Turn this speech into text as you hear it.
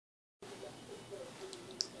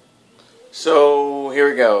So here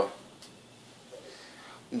we go.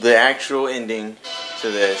 The actual ending to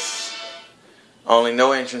this. Only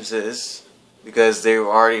no entrances because you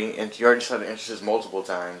already saw the entrances multiple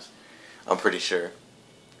times. I'm pretty sure.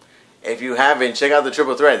 If you haven't, check out the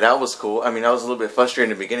triple threat. That was cool. I mean, I was a little bit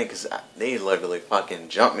frustrated in the beginning because they literally fucking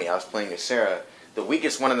jumped me. I was playing as Sara, the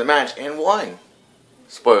weakest one in the match, and won.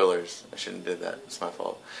 Spoilers. I shouldn't have did that. It's my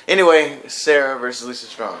fault. Anyway, Sara versus Lisa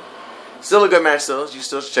Strong. Still a good match though. You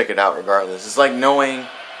still should check it out regardless. It's like knowing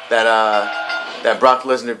that that Brock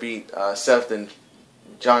Lesnar beat Seth and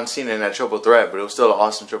John Cena in that triple threat, but it was still an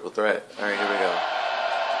awesome triple threat. Alright, here we go.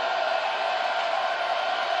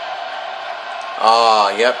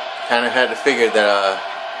 Oh, yep. Kind of had to figure that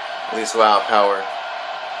at least will outpower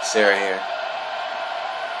Sara here.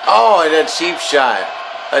 Oh, and that cheap shot.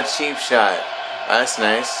 A cheap shot. That's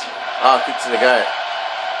nice. Oh, kick to the gut.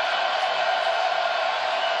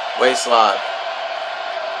 Waist lock.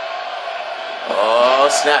 Oh,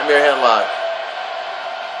 snap mirror headlock.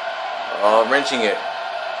 Oh, wrenching it.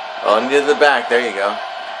 Oh, knee to the back. There you go.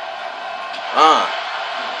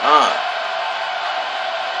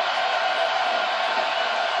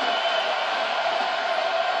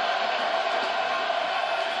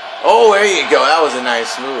 Oh, there you go. That was a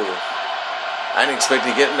nice move. I didn't expect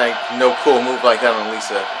to get like no cool move like that on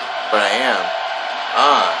Lisa, but I am.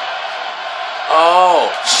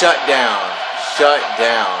 Oh, shut down. Shut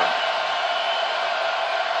down.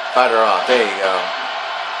 Fight her off. There you go.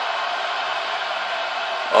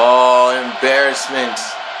 Oh, embarrassment.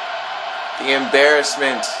 The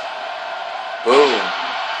embarrassment. Boom.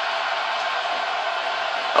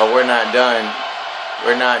 Oh, we're not done.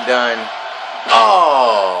 We're not done.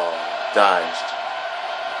 Oh, dodged.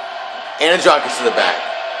 And a drop kick to the back.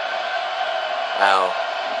 Ow.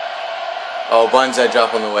 Oh, Banzai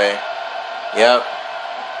drop on the way. Yep.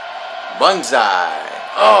 Banzai.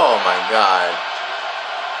 Oh my god.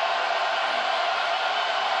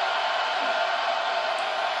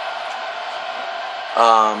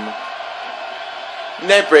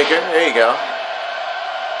 Net breaker. There you go.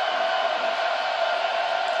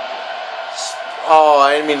 Oh,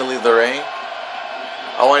 I didn't mean to leave the ring.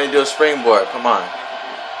 I wanted to do a springboard. Come on.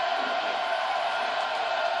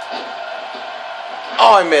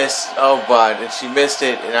 Oh, I missed. Oh, but and she missed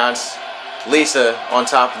it. And now it's Lisa on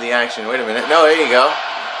top of the action. Wait a minute. No, there you go.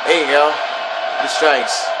 There you go. The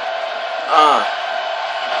strikes. Oh,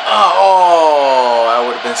 that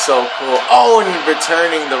would have been so cool. Oh, and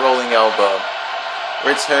returning the rolling elbow.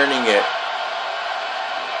 Returning it.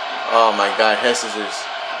 Oh my god, head scissors.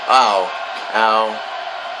 Ow. Ow.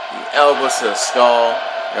 The elbows to the skull.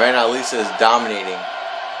 And right now Lisa is dominating.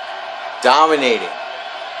 Dominating.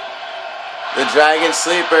 The Dragon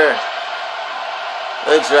Sleeper.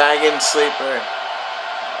 The Dragon Sleeper.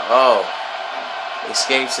 Oh.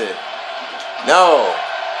 Escapes it. No.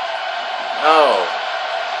 No.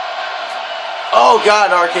 Oh god,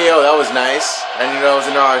 RKO. That was nice. I didn't know it was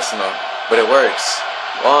in the arsenal. But it works.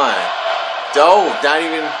 One. Oh, not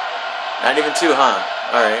even two, huh?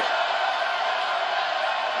 Alright.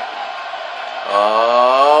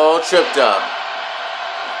 Oh, tripped up.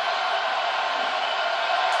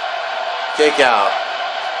 Kick out.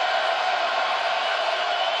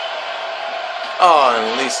 Oh,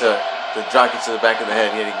 and Lisa, the drop kick to the back of the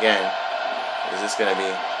head yet again. What is this going to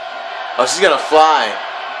be? Oh, she's going to fly.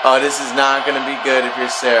 Oh, this is not going to be good if you're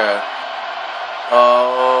Sara.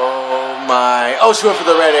 Oh, my. Oh, she went for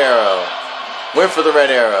the red arrow. Went for the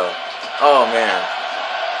red arrow. Oh, man.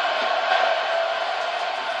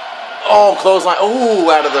 Oh, clothesline.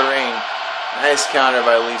 Ooh, out of the ring. Nice counter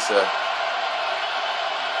by Lisa.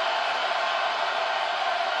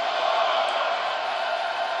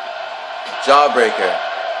 Jawbreaker.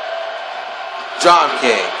 Drop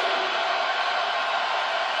kick.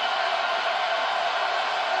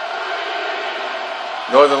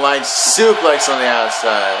 Northern Lights suplex on the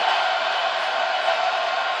outside.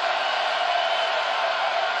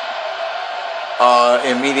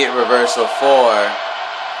 Immediate reversal 4.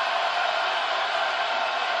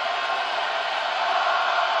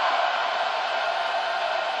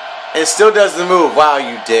 It still does the move. Wow,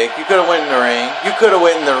 you dick. You could have went in the ring. You could have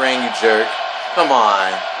went in the ring, you jerk. Come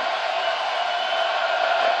on.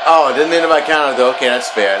 Oh, it didn't end my counter though. Okay, that's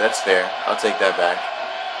fair. That's fair. I'll take that back.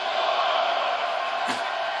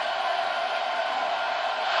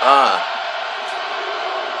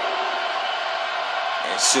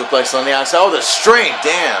 And suplex on the outside. Oh, the strength.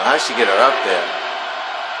 Damn. I should get her up there.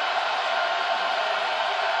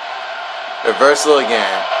 Reversal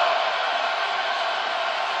again.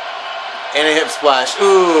 And a hip splash.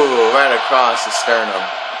 Ooh, right across the sternum.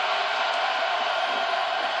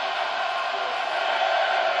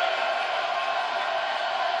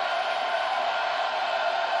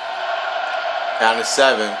 Down to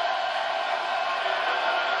 7.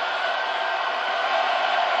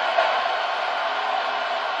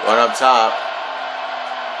 One up top.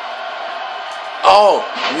 Oh,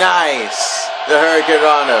 nice. The Hurricane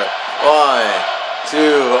Runner. 1,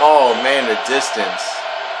 2. Oh, man, the distance.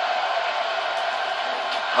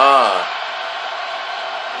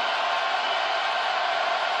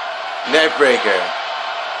 Neckbreaker.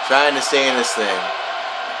 Trying to stay in this thing.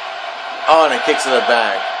 Oh, and it kicks to the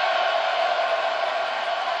back.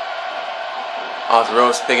 Off the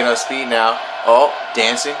ropes, picking up speed now. Oh,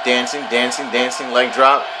 dancing, dancing, dancing, dancing. Leg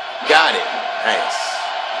drop. Got it. Nice.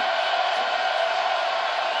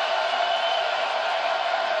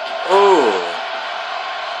 Ooh.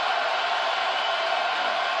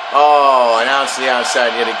 Oh, and out to the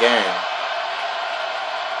outside yet again.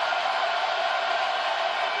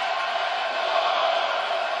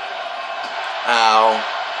 Ow.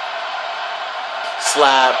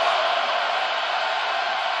 Slap.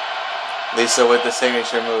 Lisa with the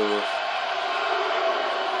signature move.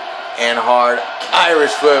 And hard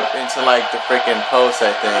Irish whip into like the freaking post,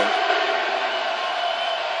 I think.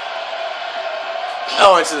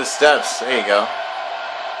 Oh, into the steps. There you go.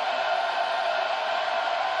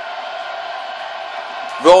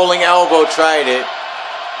 Rolling elbow, tried it.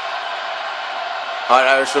 Hard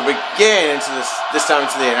Irish whip again into this time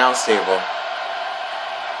into the announce table.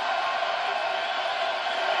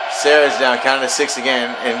 Sara's down, counting to 6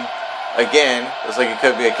 again, and again, looks like it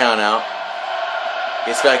could be a count out.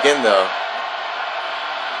 Gets back in though.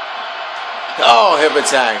 Oh, hip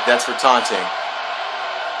attack. That's for taunting.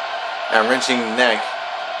 I'm wrenching the neck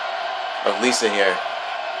of Lisa here.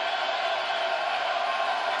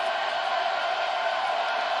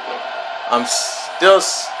 I'm still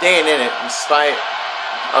staying in it in spite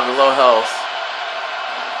of the low health.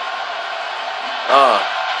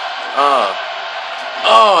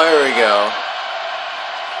 Oh, there we go.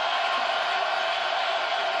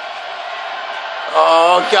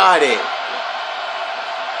 Oh, got it.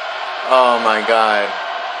 Oh my God.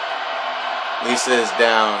 Lisa is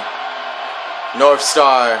down. North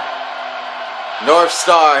Star. North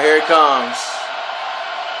Star, here it comes.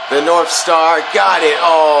 The North Star, got it.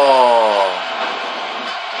 Oh.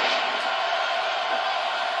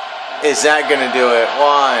 Is that gonna do it?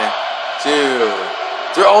 1, 2,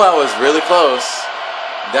 3. Oh, that was really close.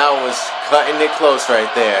 That was cutting it close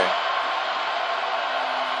right there.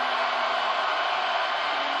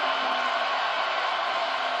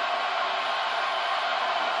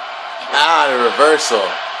 The reversal.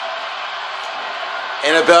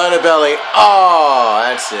 And a belly to belly. Oh,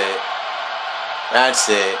 that's it. That's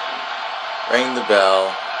it. Ring the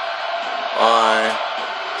bell. 1,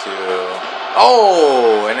 2.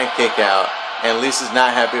 Oh, and a kick out. And Lisa's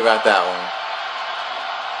not happy about that one.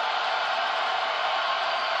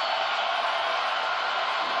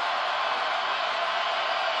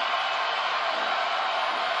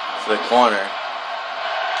 To the corner.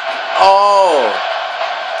 Oh!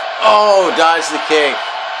 Oh, dodged the kick.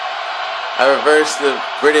 I reversed the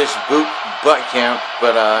British butt camp,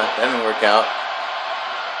 but that didn't work out.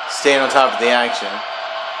 Staying on top of the action.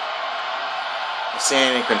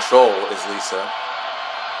 Staying in control is Lisa.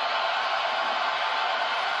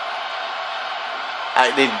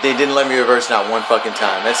 They didn't let me reverse not one fucking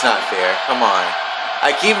time. That's not fair. Come on.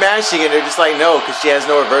 I keep mashing it. They're just like, no, because she has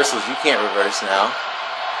no reversals. You can't reverse now.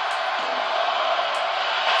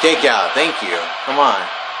 Kick out. Thank you. Come on.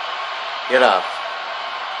 Get up.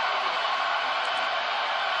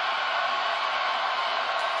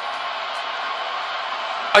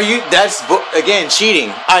 That's, again,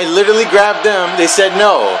 cheating. I literally grabbed them. They said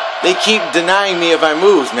no. They keep denying me of my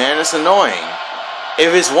moves, man. It's annoying.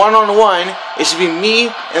 If it's one-on-one, it should be me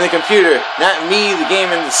and the computer, not me, the game,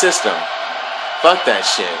 and the system. Fuck that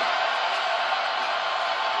shit.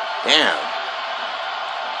 Damn.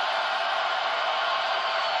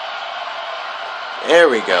 There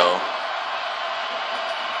we go.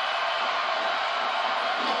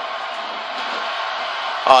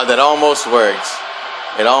 Oh, that almost worked.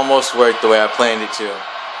 It almost worked the way I planned it to.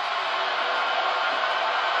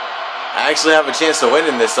 I actually have a chance to win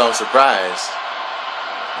in this, so I'm surprised.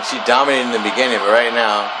 And she dominated in the beginning, but right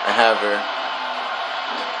now, I have her.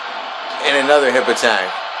 And another hip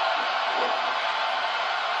attack.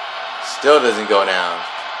 Still doesn't go down.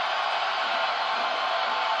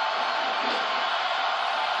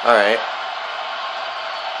 Alright.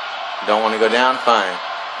 Don't want to go down? Fine.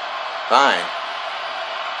 Fine.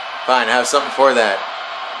 Fine, I have something for that.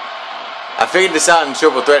 I figured this out in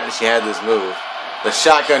Triple Threat that she had this move. The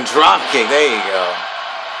shotgun drop kick. There you go.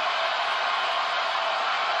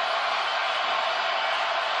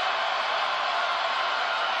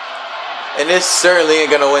 And this certainly ain't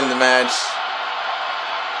gonna win the match.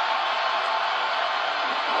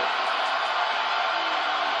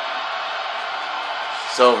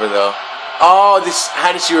 It's over though. Oh, this.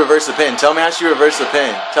 How did she reverse the pin? Tell me how she reversed the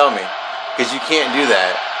pin. Tell me. Because you can't do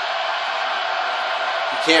that.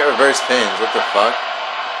 You can't reverse pins. What the fuck?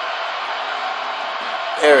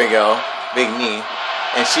 There we go. Big knee.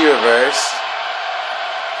 And she reversed.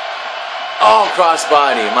 Oh,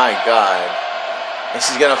 crossbody. My God. And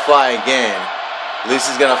she's going to fly again.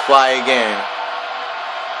 Lucy's going to fly again.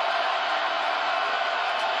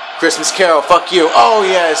 Christmas Carol, fuck you. Oh,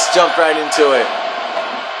 yes. Jumped right into it.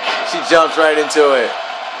 She jumped right into it.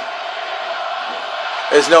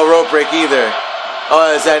 There's no rope break either.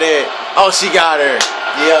 Oh, is that it? Oh, she got her.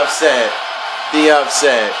 The upset. The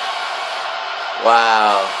upset.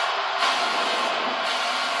 Wow.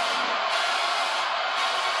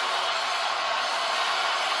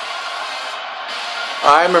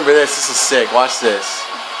 Oh, I remember this. This is sick. Watch this.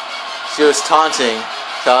 She was taunting.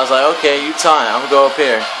 So I was like, okay, you taunt. I'm going to go up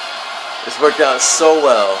here. This worked out so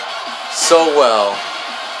well. So well.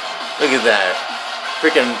 Look at that.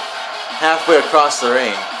 Freaking halfway across the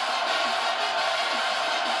ring.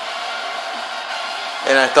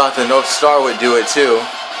 And I thought the North Star would do it too.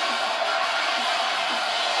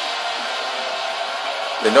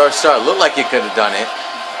 The North Star looked like it could have done it.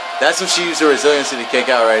 That's when she used her resiliency to kick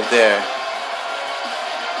out right there.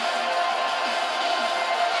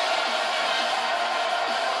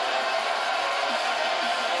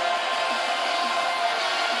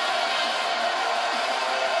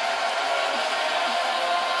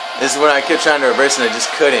 This is when I kept trying to reverse and I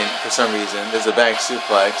just couldn't for some reason. There's a back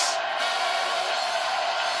suplex.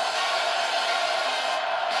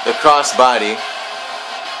 The crossbody.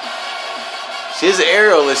 She is an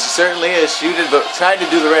aerialist, she certainly is. She tried to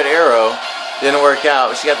do the red arrow. Didn't work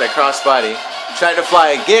out, but she got that crossbody. Tried to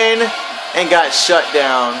fly again and got shut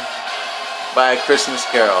down by a Christmas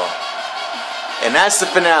Carol. And that's the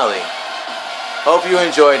finale. Hope you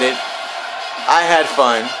enjoyed it. I had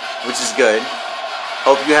fun, which is good.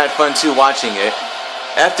 Hope you had fun too watching it.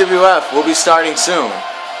 FWF will be starting soon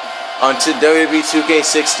on WWE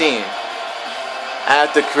 2K16. I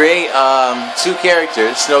have to create 2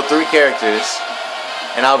 characters, no 3 characters,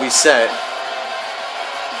 and I'll be set.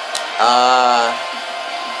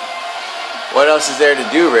 What else is there to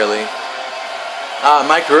do really?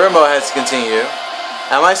 My career mode has to continue.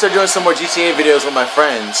 I might start doing some more GTA videos with my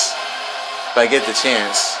friends if I get the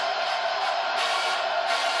chance.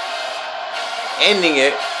 Ending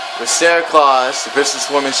it with Sara Claus, the Christmas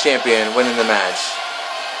Women's Champion, winning the match.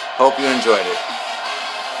 Hope you enjoyed it.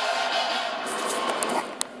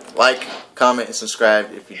 Like, comment, and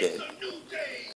subscribe if you did.